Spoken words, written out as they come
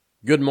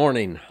Good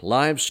morning.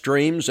 Live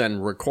streams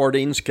and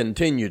recordings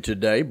continue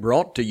today,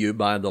 brought to you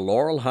by the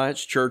Laurel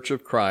Heights Church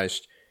of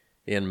Christ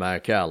in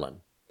McAllen.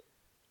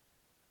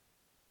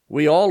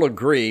 We all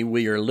agree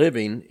we are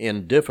living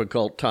in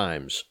difficult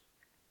times.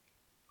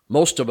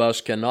 Most of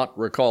us cannot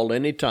recall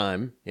any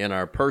time in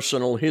our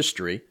personal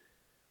history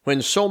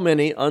when so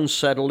many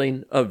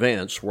unsettling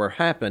events were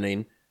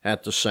happening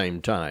at the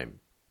same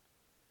time.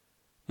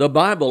 The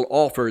Bible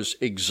offers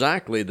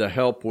exactly the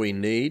help we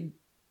need,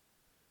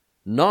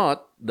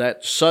 not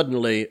that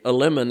suddenly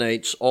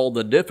eliminates all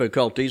the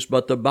difficulties,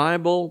 but the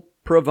Bible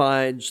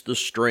provides the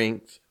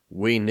strength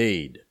we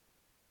need.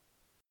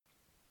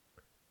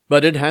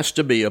 But it has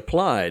to be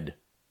applied.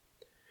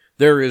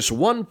 There is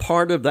one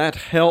part of that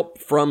help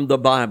from the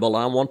Bible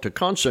I want to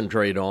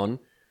concentrate on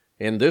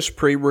in this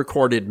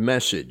pre-recorded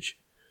message.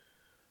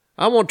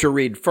 I want to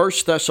read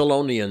 1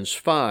 Thessalonians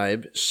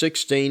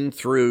 5:16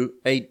 through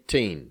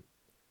 18.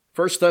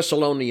 1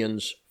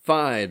 Thessalonians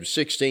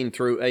 5:16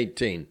 through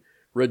 18.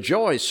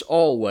 Rejoice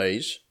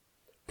always,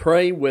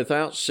 pray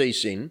without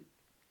ceasing,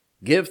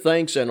 give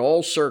thanks in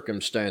all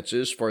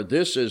circumstances, for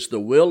this is the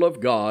will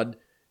of God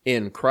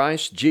in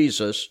Christ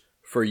Jesus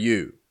for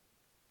you.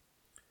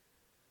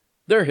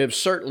 There have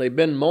certainly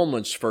been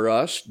moments for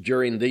us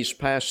during these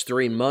past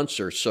 3 months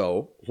or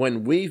so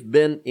when we've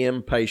been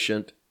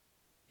impatient,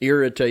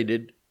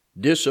 irritated,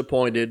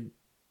 disappointed,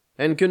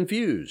 and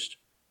confused.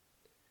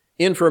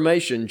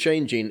 Information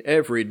changing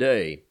every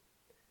day.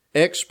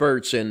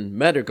 Experts in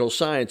medical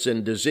science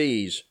and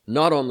disease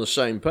not on the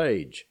same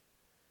page.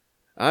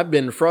 I've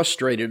been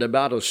frustrated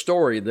about a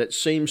story that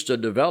seems to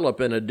develop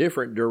in a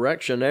different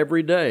direction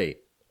every day.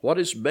 What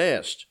is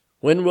best?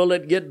 When will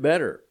it get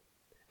better?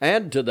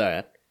 Add to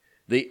that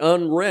the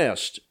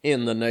unrest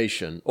in the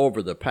nation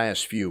over the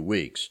past few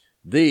weeks.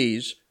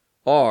 These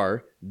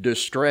are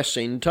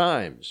distressing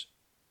times.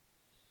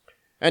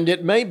 And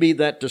it may be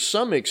that to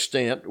some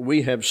extent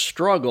we have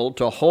struggled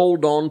to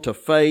hold on to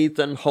faith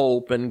and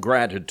hope and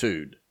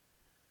gratitude,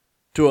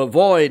 to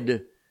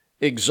avoid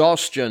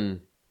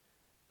exhaustion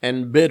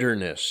and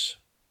bitterness.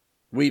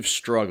 We've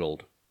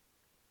struggled.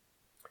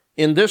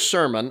 In this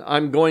sermon,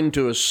 I'm going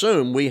to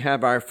assume we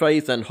have our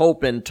faith and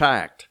hope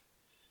intact,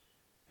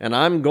 and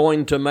I'm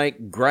going to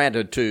make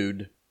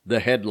gratitude the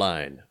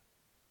headline.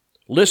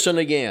 Listen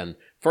again,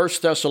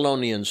 1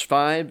 Thessalonians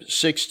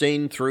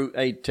 5:16 through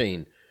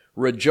 18.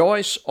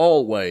 Rejoice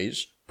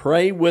always,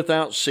 pray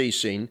without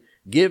ceasing,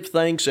 give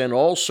thanks in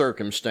all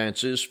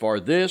circumstances, for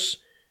this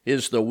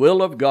is the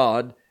will of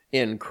God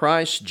in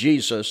Christ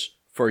Jesus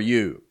for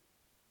you.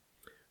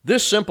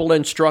 This simple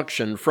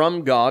instruction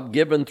from God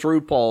given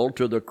through Paul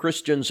to the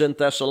Christians in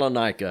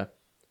Thessalonica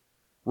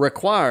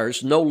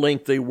requires no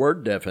lengthy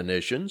word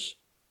definitions.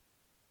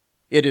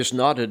 It is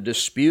not a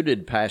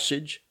disputed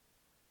passage.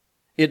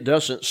 It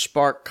doesn't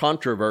spark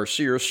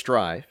controversy or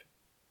strife.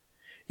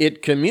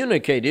 It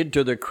communicated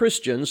to the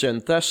Christians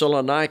in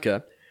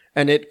Thessalonica,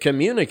 and it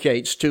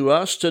communicates to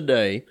us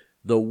today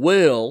the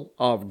will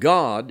of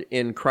God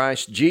in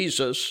Christ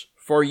Jesus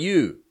for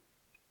you.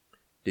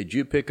 Did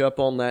you pick up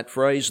on that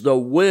phrase? The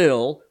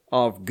will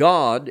of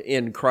God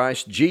in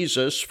Christ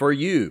Jesus for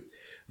you.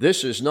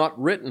 This is not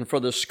written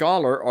for the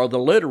scholar or the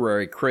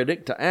literary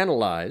critic to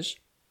analyze.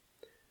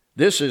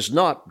 This is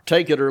not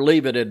take it or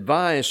leave it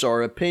advice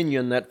or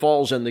opinion that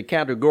falls in the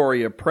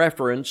category of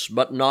preference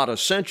but not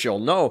essential.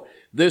 No,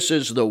 this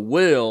is the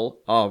will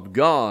of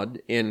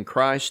God in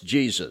Christ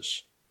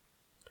Jesus.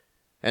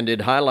 And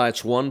it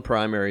highlights one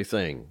primary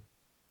thing: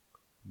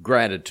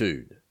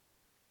 gratitude.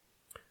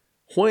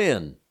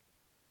 When?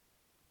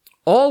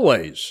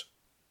 Always.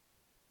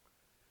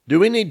 Do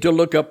we need to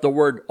look up the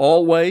word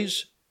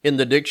always in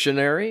the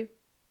dictionary?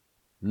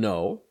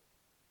 No.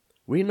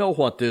 We know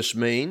what this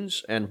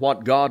means and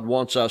what God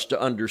wants us to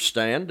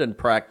understand and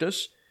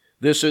practice.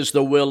 This is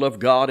the will of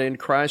God in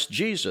Christ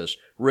Jesus.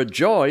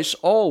 Rejoice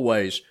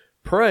always.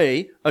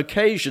 Pray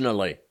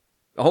occasionally.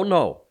 Oh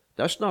no,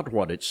 that's not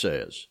what it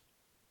says.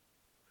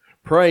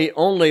 Pray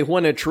only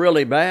when it's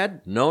really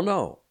bad?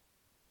 No.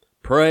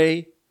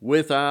 Pray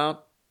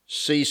without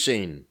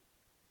ceasing.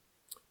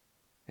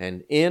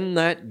 And in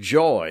that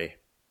joy,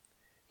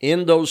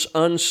 in those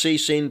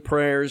unceasing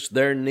prayers,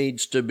 there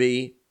needs to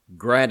be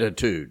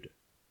gratitude.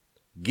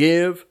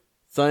 Give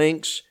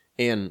thanks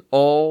in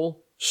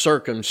all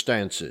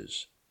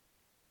circumstances.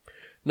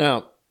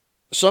 Now,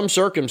 some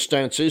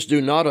circumstances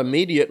do not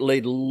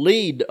immediately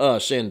lead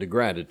us into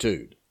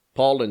gratitude.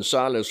 Paul and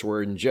Silas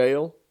were in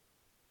jail.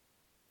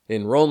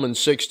 In Romans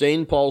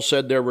 16, Paul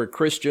said there were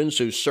Christians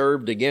who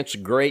served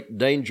against great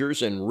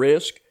dangers and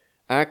risk.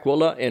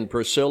 Aquila and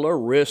Priscilla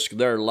risked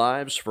their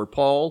lives for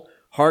Paul.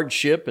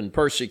 Hardship and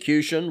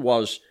persecution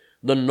was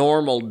the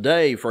normal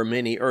day for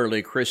many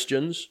early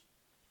Christians.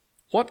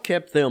 What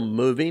kept them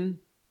moving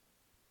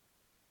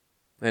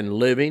and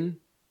living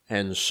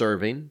and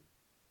serving?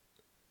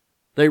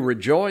 They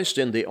rejoiced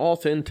in the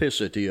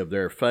authenticity of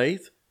their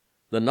faith,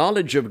 the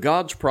knowledge of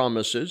God's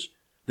promises,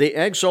 the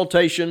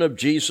exaltation of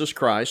Jesus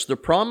Christ, the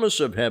promise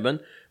of heaven.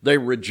 They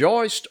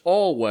rejoiced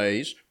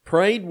always,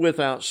 prayed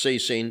without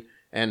ceasing,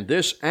 And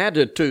this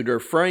attitude or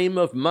frame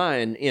of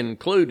mind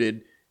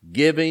included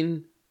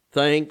giving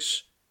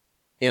thanks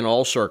in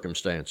all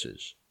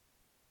circumstances.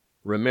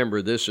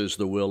 Remember, this is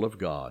the will of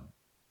God.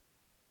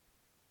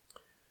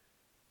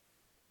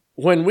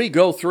 When we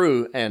go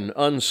through an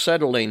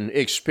unsettling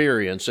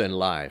experience in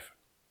life,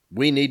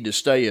 we need to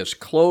stay as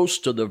close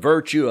to the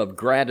virtue of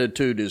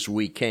gratitude as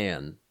we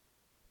can.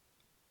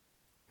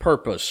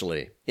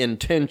 Purposely,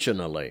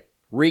 intentionally,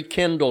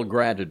 rekindle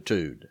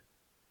gratitude.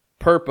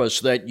 Purpose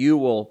that you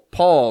will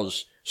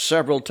pause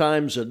several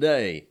times a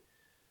day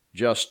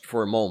just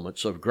for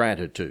moments of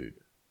gratitude.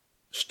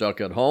 Stuck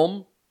at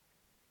home?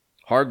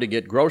 Hard to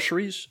get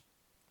groceries?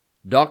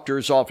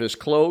 Doctor's office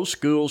closed,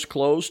 schools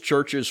closed,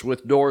 churches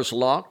with doors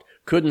locked,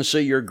 couldn't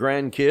see your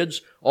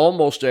grandkids,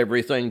 almost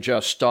everything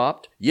just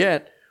stopped.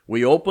 Yet,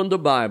 we open the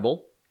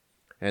Bible,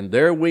 and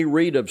there we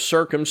read of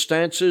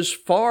circumstances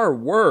far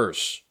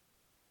worse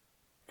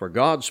for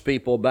God's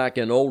people back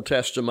in Old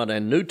Testament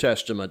and New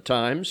Testament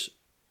times.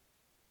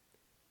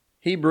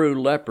 Hebrew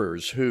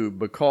lepers who,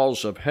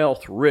 because of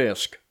health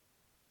risk,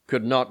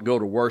 could not go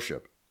to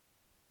worship.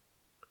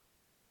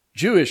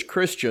 Jewish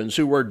Christians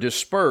who were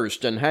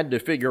dispersed and had to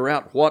figure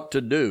out what to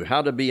do,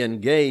 how to be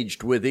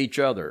engaged with each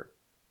other.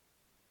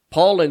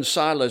 Paul and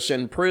Silas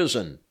in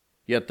prison,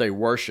 yet they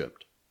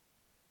worshiped.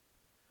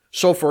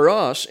 So for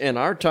us, in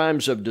our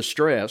times of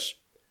distress,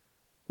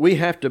 we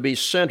have to be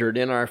centered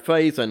in our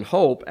faith and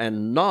hope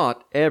and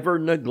not ever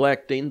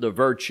neglecting the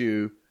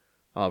virtue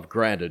of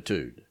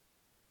gratitude.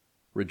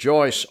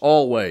 Rejoice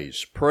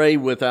always, pray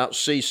without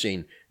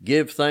ceasing,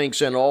 give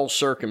thanks in all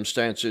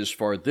circumstances,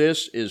 for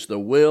this is the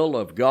will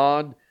of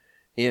God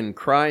in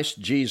Christ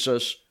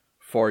Jesus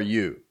for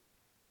you.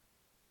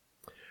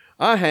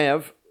 I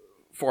have,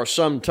 for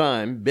some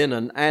time, been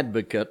an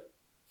advocate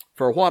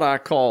for what I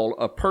call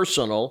a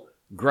personal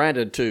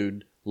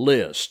gratitude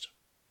list.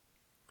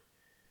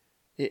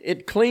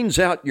 It cleans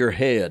out your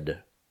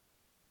head.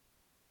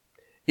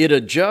 It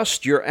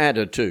adjusts your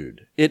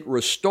attitude. It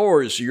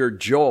restores your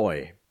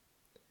joy.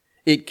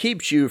 It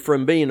keeps you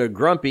from being a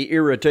grumpy,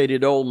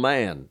 irritated old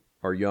man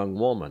or young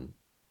woman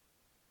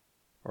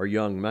or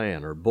young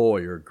man or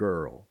boy or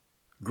girl.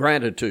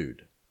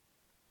 Gratitude.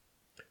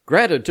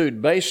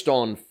 Gratitude based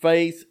on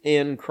faith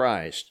in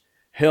Christ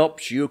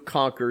helps you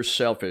conquer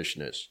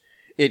selfishness.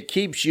 It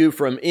keeps you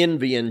from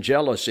envy and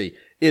jealousy.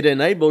 It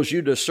enables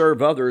you to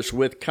serve others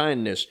with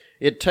kindness.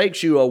 It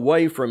takes you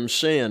away from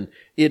sin.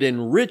 It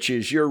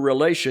enriches your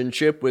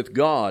relationship with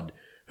God,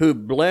 who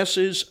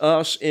blesses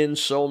us in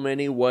so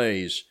many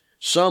ways.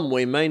 Some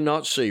we may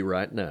not see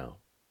right now.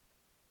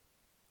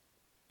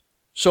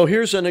 So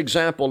here's an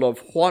example of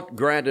what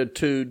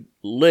gratitude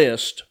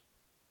list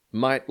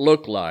might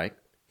look like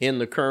in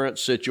the current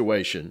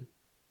situation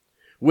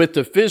with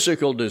the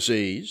physical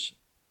disease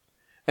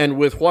and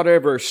with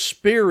whatever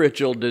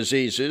spiritual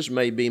diseases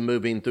may be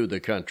moving through the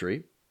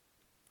country.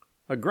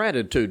 A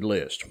gratitude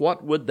list.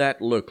 What would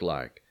that look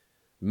like?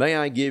 May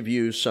I give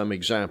you some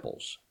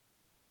examples?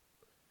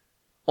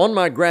 On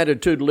my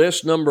gratitude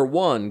list, number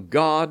 1,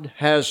 God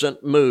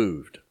hasn't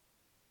moved.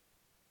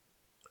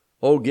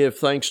 Oh, give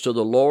thanks to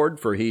the Lord,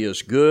 for He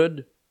is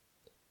good,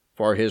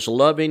 for His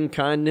loving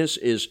kindness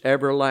is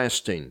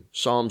everlasting.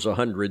 Psalms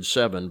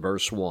 107,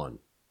 verse 1.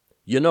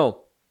 You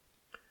know,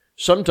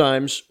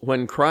 sometimes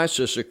when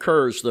crisis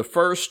occurs, the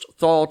first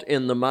thought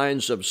in the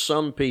minds of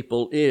some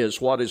people is,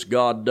 what has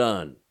God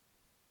done?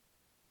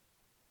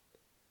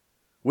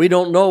 We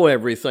don't know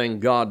everything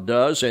God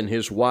does in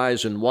His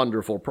wise and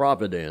wonderful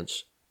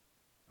providence,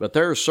 but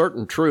there are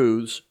certain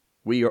truths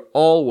we are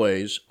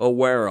always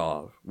aware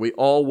of. We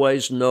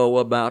always know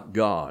about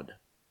God.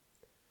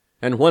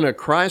 And when a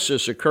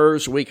crisis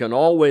occurs, we can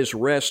always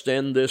rest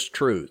in this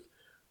truth.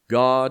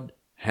 God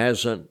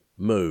hasn't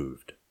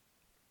moved.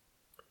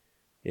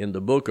 In the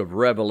book of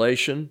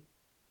Revelation,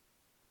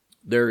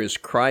 there is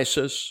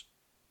crisis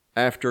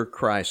after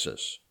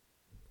crisis.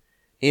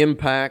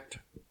 Impact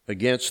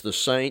against the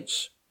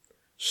saints,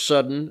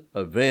 sudden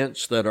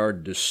events that are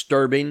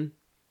disturbing.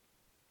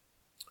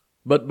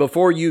 But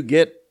before you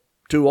get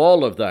to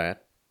all of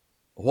that,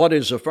 what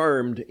is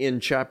affirmed in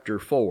chapter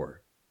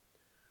 4?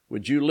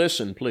 Would you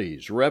listen,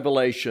 please?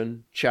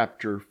 Revelation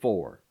chapter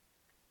 4.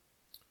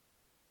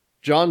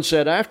 John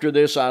said, "After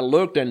this I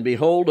looked, and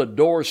behold, a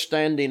door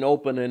standing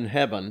open in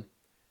heaven,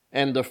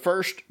 and the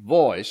first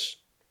voice,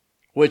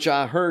 which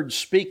I heard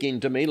speaking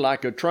to me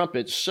like a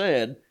trumpet,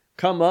 said,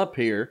 'Come up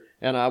here,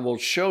 and I will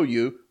show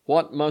you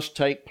what must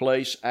take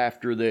place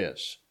after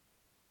this.'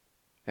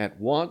 At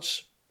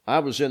once I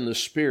was in the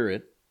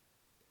Spirit,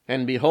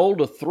 and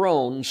behold, a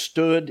throne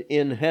stood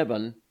in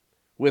heaven,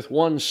 with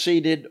one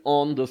seated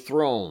on the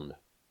throne.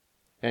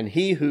 And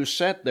he who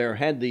sat there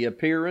had the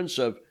appearance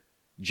of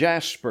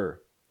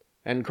jasper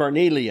and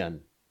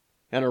carnelian,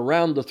 and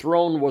around the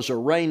throne was a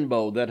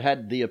rainbow that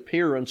had the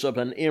appearance of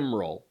an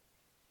emerald.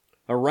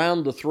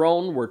 Around the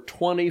throne were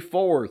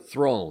 24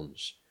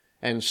 thrones,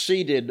 and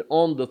seated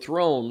on the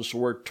thrones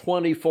were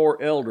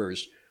 24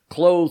 elders,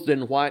 clothed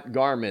in white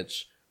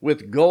garments,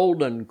 with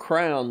golden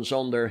crowns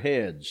on their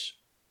heads.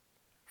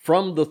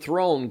 From the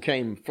throne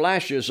came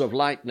flashes of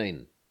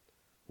lightning,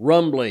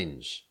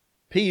 rumblings,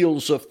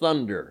 peals of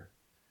thunder,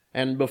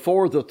 and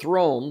before the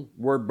throne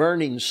were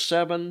burning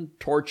 7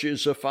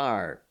 torches of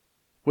fire,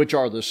 which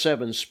are the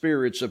 7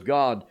 spirits of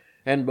God.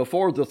 And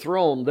before the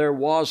throne there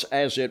was,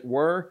 as it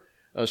were,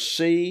 a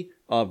sea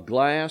of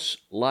glass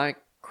like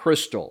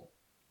crystal.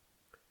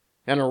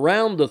 And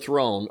around the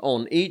throne,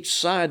 on each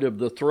side of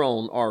the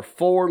throne, are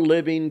 4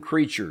 living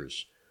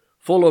creatures,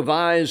 full of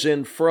eyes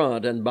in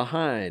front and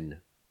behind.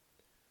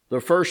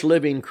 The first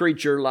living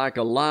creature like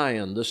a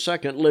lion, the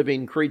second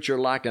living creature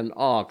like an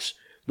ox,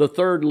 the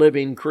third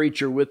living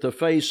creature with the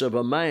face of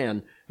a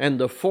man, and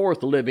the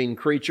fourth living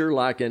creature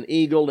like an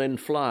eagle in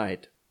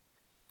flight.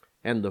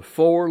 And the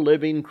 4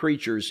 living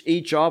creatures,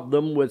 each of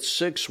them with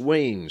 6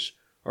 wings,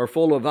 are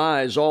full of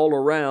eyes all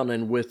around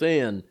and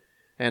within,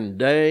 and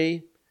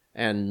day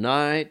and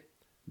night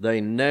they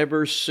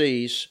never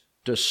cease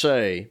to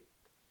say,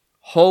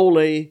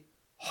 Holy,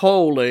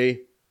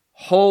 holy,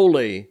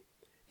 holy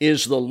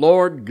is the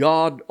Lord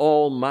God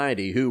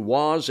Almighty, who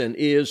was and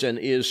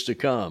is to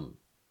come.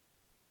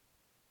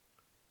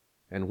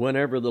 And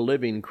whenever the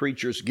living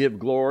creatures give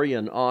glory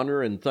and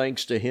honor and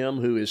thanks to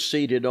Him who is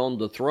seated on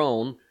the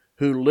throne,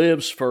 who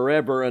lives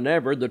forever and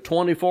ever, the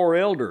 24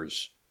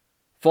 elders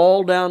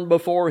fall down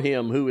before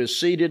Him who is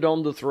seated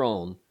on the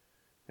throne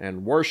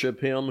and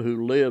worship Him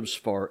who lives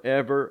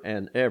forever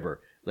and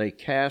ever. They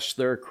cast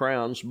their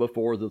crowns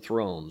before the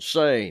throne,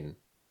 saying,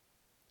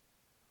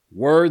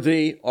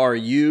 Worthy are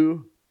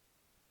you,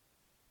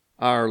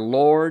 our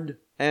Lord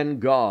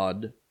and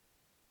God,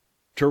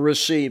 to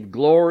receive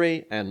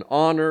glory and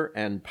honor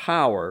and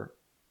power,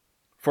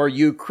 for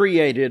you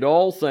created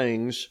all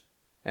things,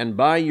 and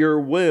by your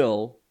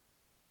will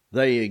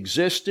they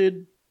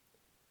existed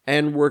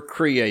and were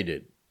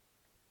created.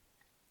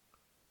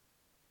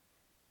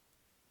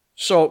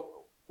 So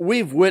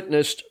we've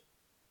witnessed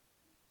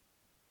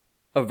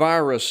a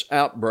virus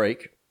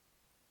outbreak,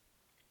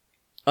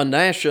 a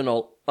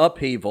national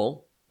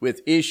upheaval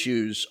with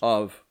issues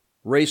of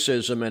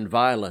racism and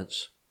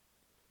violence.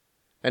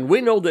 And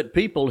we know that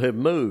people have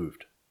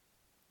moved.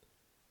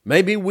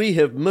 Maybe we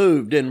have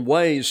moved in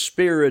ways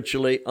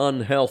spiritually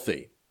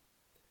unhealthy.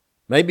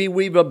 Maybe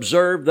we've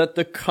observed that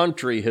the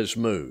country has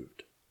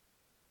moved.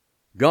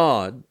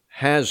 God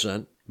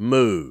hasn't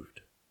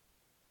moved.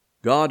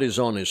 God is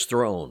on His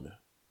throne.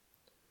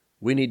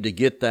 We need to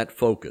get that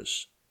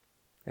focus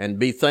and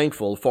be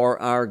thankful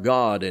for our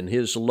God and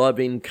His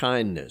loving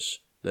kindness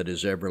that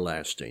is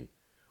everlasting.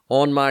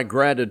 On my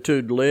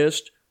gratitude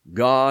list,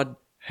 God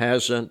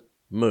hasn't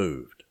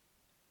moved.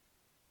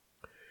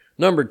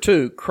 Number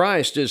 2,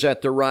 Christ is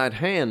at the right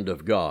hand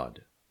of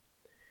God.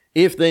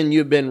 If then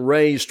you've been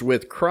raised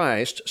with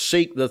Christ,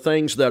 seek the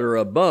things that are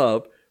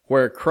above,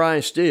 where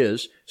Christ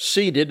is,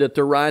 seated at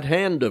the right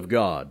hand of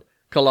God.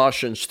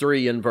 Colossians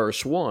 3 and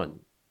verse 1.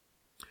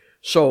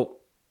 So,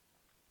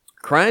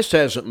 Christ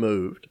hasn't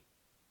moved.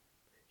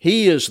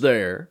 He is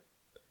there.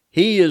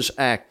 He is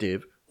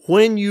active.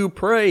 When you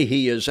pray,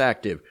 He is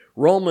active.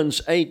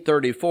 Romans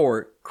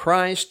 8:34,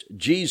 Christ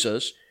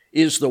Jesus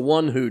is the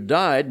one who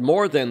died,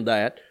 more than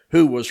that,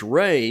 who was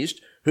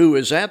raised, who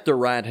is at the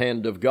right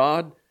hand of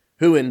God,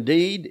 who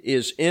indeed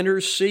is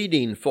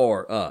interceding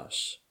for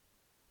us.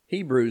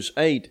 Hebrews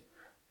 8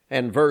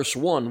 and verse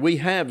 1, we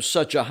have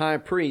such a high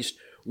priest,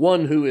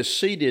 one who is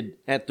seated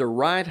at the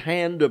right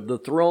hand of the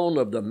throne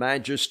of the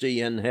majesty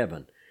in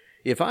heaven.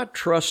 If I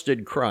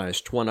trusted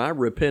Christ when I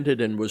repented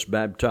and was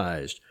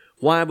baptized,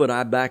 why would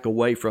I back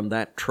away from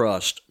that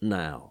trust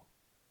now?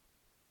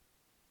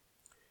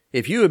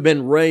 If you have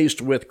been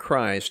raised with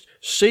Christ,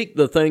 seek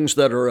the things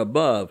that are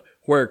above,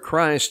 where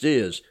Christ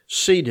is,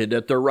 seated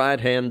at the right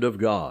hand of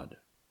God.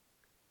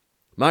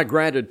 My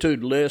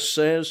gratitude list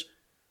says,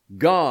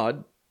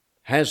 God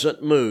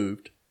hasn't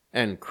moved,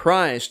 and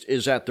Christ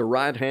is at the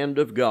right hand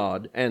of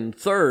God. And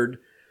third,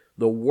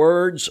 the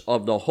words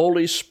of the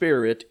Holy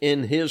Spirit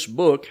in His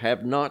book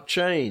have not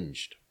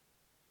changed.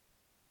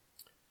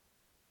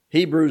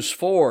 Hebrews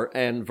 4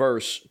 and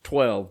verse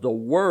 12, the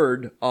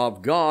Word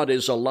of God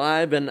is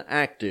alive and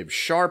active,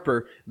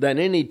 sharper than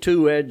any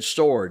two-edged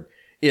sword.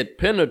 It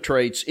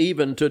penetrates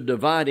even to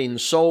dividing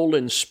soul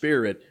and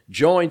spirit,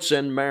 joints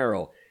and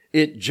marrow.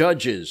 It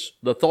judges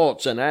the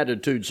thoughts and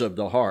attitudes of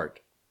the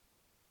heart.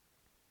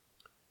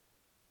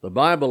 The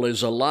Bible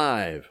is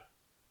alive.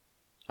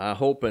 I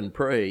hope and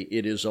pray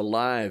it is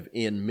alive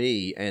in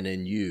me and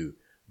in you.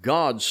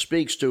 God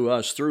speaks to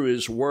us through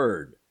His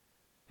Word,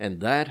 and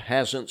that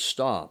hasn't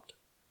stopped.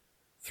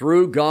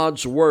 Through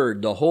God's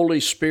Word, the Holy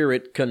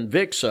Spirit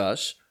convicts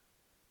us,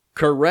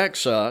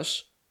 corrects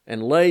us,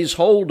 and lays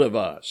hold of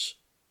us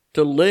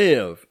to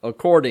live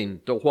according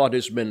to what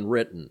has been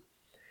written.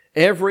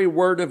 Every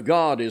word of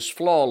God is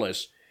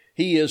flawless.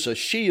 He is a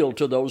shield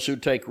to those who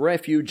take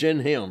refuge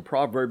in Him.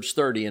 Proverbs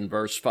 30 and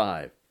verse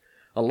 5.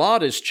 A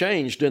lot has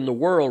changed in the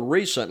world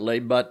recently,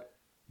 but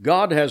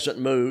God hasn't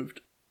moved.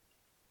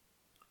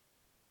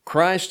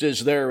 Christ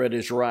is there at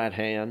His right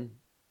hand,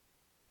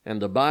 and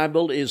the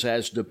Bible is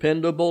as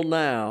dependable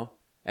now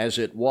as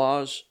it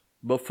was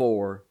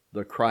before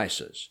the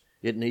crisis.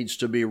 It needs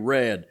to be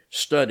read,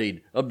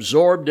 studied,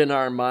 absorbed in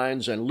our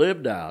minds, and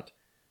lived out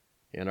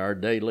in our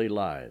daily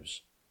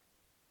lives.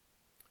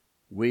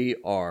 We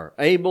are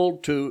able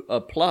to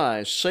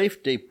apply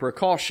safety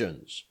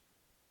precautions,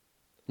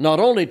 not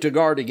only to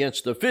guard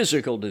against the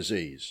physical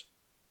disease,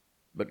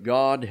 but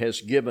God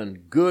has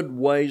given good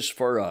ways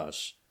for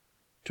us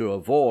to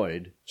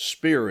avoid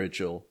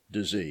spiritual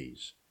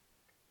disease.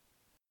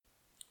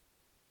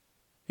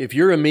 If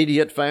your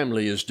immediate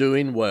family is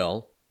doing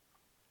well,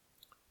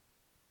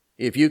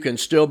 if you can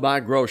still buy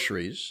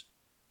groceries,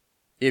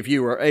 if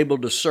you are able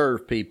to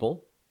serve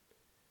people,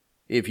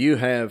 if you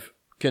have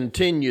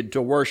continued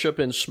to worship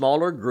in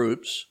smaller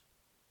groups,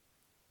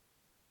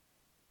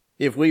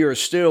 if we are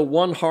still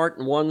one heart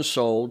and one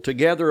soul,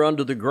 together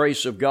under the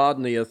grace of God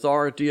and the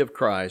authority of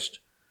Christ,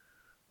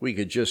 we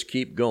could just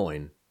keep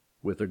going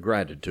with a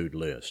gratitude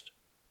list.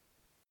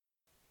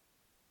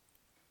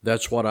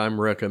 That's what I'm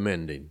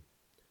recommending.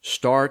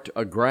 Start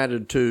a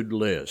gratitude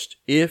list.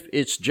 If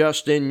it's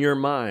just in your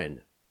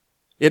mind,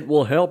 it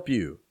will help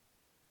you.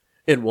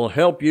 It will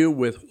help you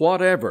with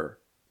whatever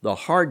the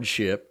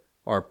hardship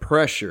or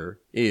pressure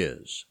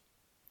is.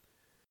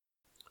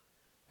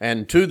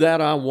 And to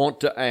that I want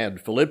to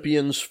add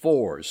Philippians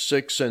 4,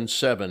 6 and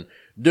 7.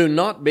 Do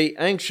not be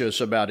anxious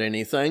about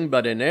anything,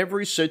 but in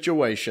every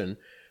situation,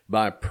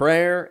 by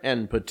prayer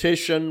and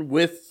petition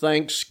with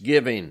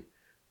thanksgiving,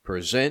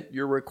 present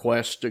your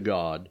requests to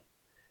God,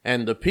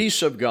 and the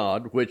peace of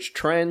God, which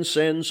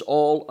transcends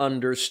all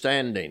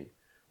understanding,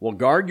 will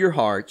guard your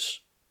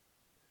hearts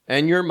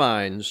and your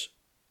minds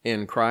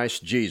in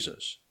Christ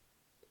Jesus.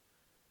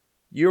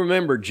 You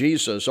remember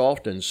Jesus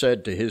often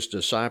said to his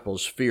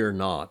disciples, "Fear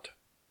not."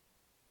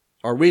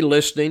 Are we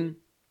listening?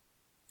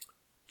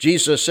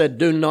 Jesus said,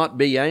 "Do not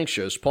be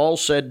anxious." Paul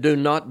said, "Do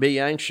not be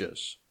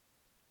anxious."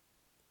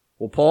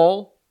 Well,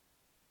 Paul,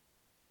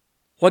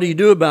 what do you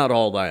do about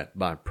all that?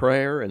 By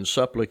prayer and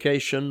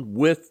supplication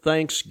with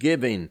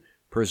thanksgiving,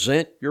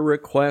 present your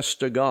requests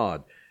to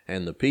God,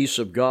 and the peace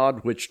of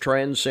God, which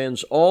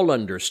transcends all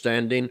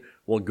understanding,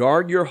 will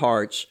guard your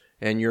hearts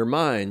and your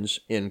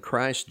minds in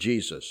Christ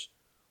Jesus.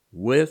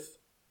 With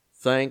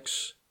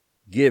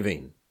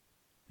thanksgiving,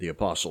 the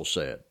apostle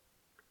said.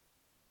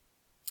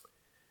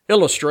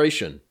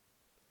 Illustration.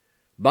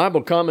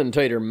 Bible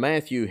commentator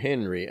Matthew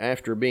Henry,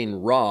 after being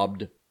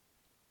robbed,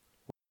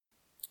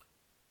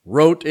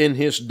 wrote in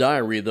his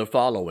diary the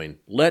following: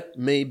 "Let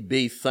me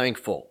be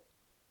thankful.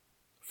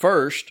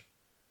 First,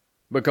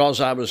 because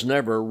I was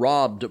never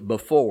robbed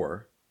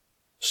before.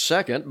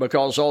 Second,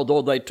 because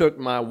although they took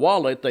my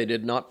wallet, they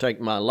did not take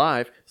my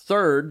life.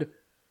 Third,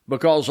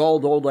 because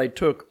although they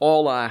took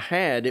all I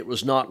had, it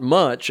was not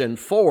much. And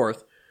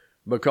fourth,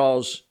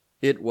 because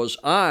it was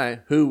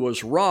I who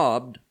was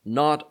robbed,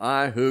 not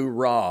I who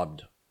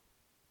robbed."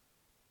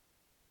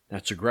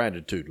 That's a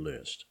gratitude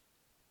list.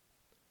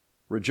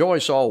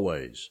 Rejoice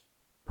always.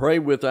 Pray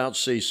without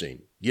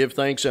ceasing. Give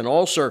thanks in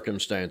all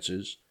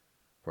circumstances,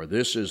 for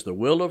this is the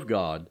will of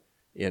God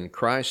in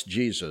Christ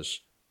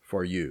Jesus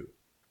for you.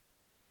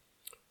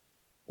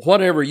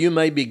 Whatever you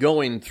may be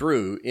going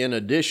through, in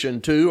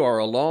addition to or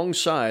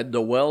alongside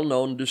the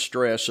well-known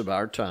distress of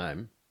our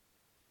time,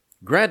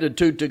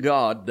 gratitude to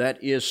God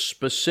that is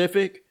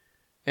specific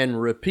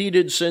and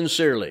repeated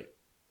sincerely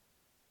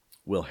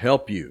will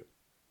help you,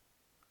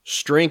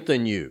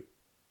 strengthen you,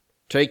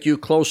 take you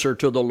closer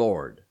to the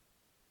Lord.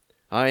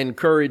 I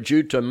encourage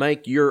you to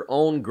make your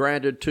own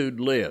gratitude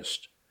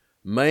list.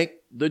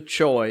 Make the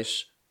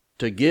choice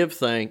to give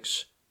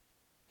thanks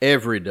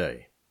every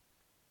day.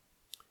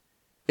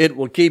 It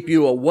will keep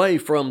you away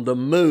from the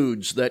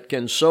moods that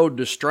can so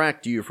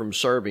distract you from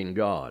serving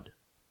God.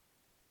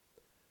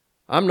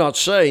 I'm not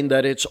saying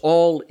that it's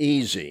all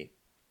easy,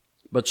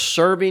 but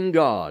serving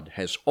God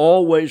has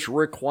always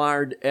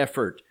required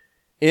effort,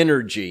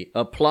 energy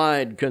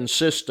applied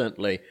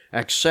consistently,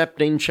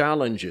 accepting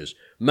challenges,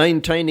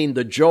 maintaining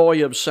the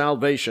joy of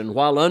salvation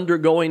while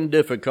undergoing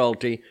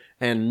difficulty,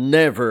 and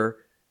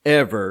never,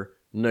 ever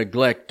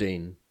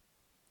neglecting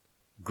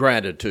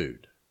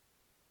gratitude.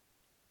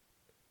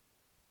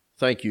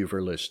 Thank you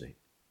for listening.